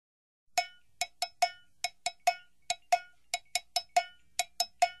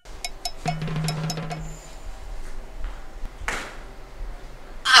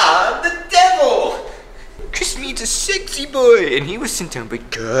a sexy boy, and he was sent down by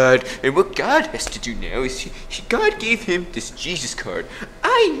God. And what God has to do now is God gave him this Jesus card.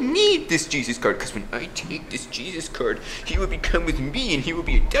 I need this Jesus card, because when I take this Jesus card, he will become with me, and he will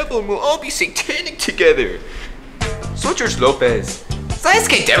be a devil, and we'll all be satanic together. So George Lopez.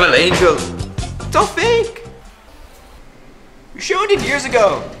 Sasuke Devil Angel. It's all fake. You showed it years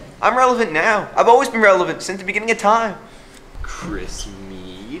ago. I'm relevant now. I've always been relevant since the beginning of time. Chris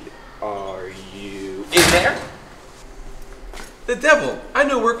Mead, are you in there? The devil. I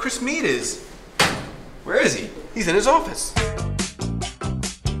know where Chris Mead is. Where is he? He's in his office.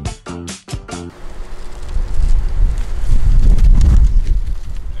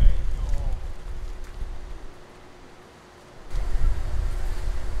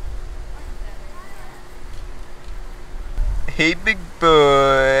 Hey, big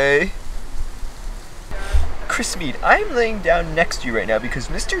boy. Chris Mead, I'm laying down next to you right now because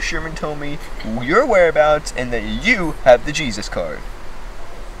Mr. Sherman told me your whereabouts and that you have the Jesus card.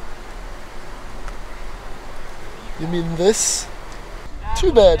 You mean this?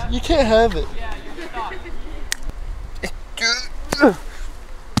 Too bad, you can't have it.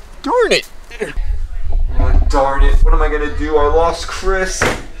 Darn it! Oh, darn it, what am I gonna do? I lost Chris.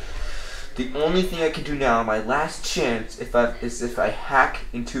 The only thing I can do now, my last chance, is if I hack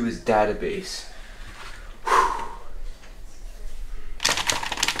into his database.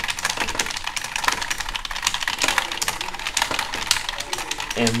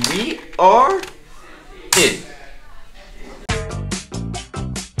 And we are in.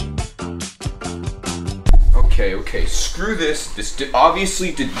 Okay, screw this. This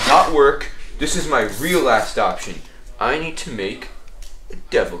obviously did not work. This is my real last option. I need to make a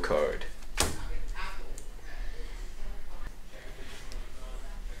devil card.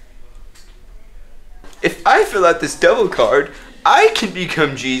 If I fill out this devil card, I can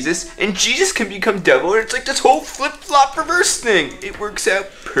become Jesus, and Jesus can become devil, and it's like this whole flip-flop reverse thing. It works out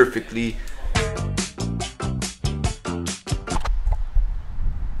perfectly.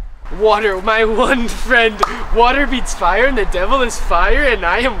 Water, my one friend. Water beats fire, and the devil is fire, and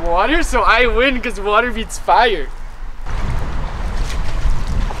I am water, so I win because water beats fire.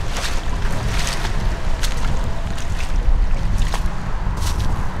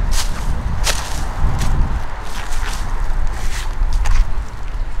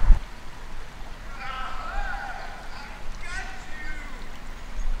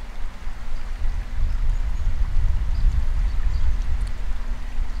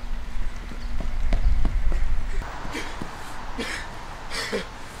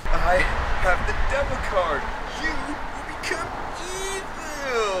 I have the devil card. You will become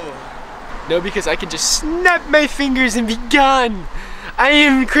evil. No, because I can just snap my fingers and be gone. I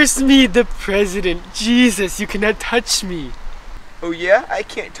am Chris Mead, the president. Jesus, you cannot touch me. Oh yeah? I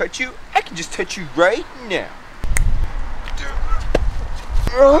can't touch you? I can just touch you right now.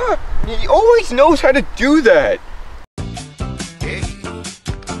 He always knows how to do that.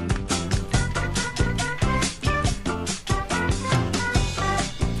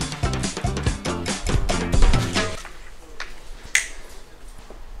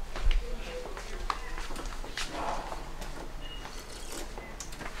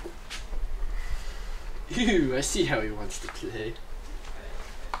 Ew, I see how he wants to play.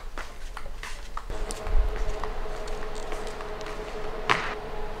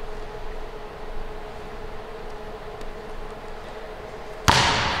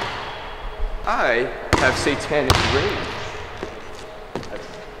 I have satanic rage.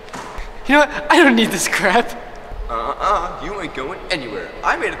 You know what? I don't need this crap. You ain't going anywhere.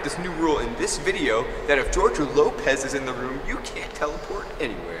 I made up this new rule in this video that if George Lopez is in the room, you can't teleport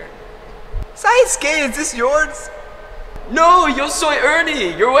anywhere. Sasuke, is this yours? No, yo soy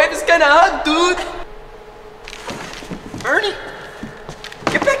Ernie. Your wife is kinda hot, dude. Ernie,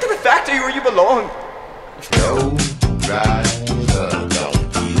 get back to the factory where you belong. No, right.